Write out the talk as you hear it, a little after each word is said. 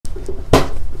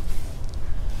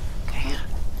Okay.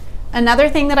 Another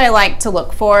thing that I like to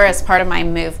look for as part of my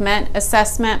movement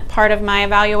assessment, part of my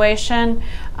evaluation,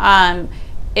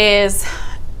 is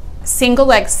single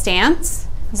leg stance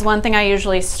is one thing I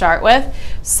usually start with.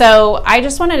 So I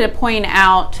just wanted to point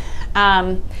out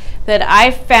that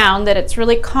I've found that it's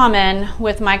really common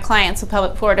with my clients with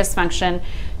pelvic floor dysfunction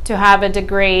to have a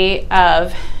degree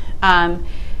of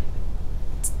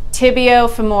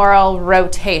tibiofemoral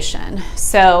rotation.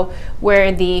 So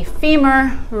where the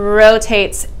femur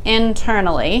rotates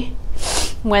internally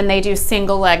when they do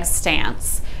single leg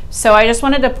stance. So I just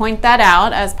wanted to point that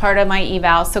out as part of my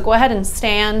eval. So go ahead and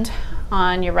stand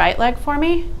on your right leg for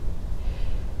me.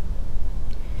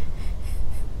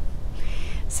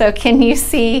 So can you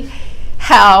see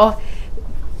how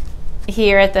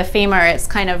here at the femur it's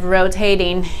kind of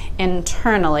rotating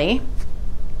internally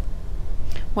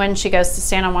when she goes to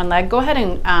stand on one leg? Go ahead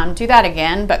and do that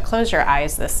again, but close your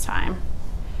eyes this time.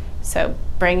 So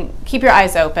keep your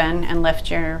eyes open and lift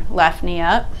your left knee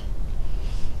up.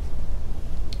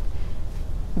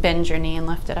 Bend your knee and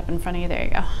lift it up in front of you. There you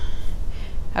go.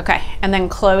 Okay, and then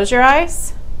close your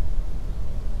eyes.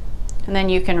 And then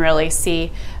you can really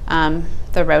see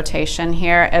the rotation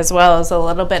here, as well as a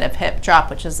little bit of hip drop,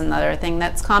 which is another thing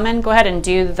that's common. Go ahead and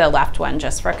do the left one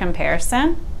just for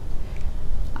comparison.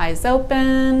 Eyes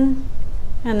open,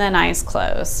 and then eyes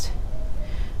closed.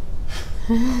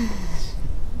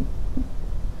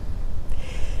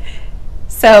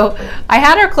 So I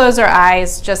had her close her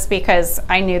eyes just because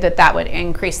I knew that that would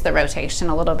increase the rotation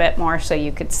a little bit more so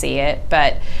you could see it,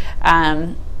 but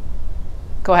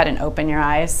go ahead and open your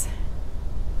eyes.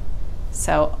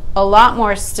 So a lot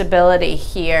more stability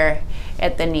here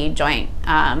at the knee joint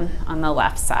on the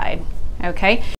left side, okay?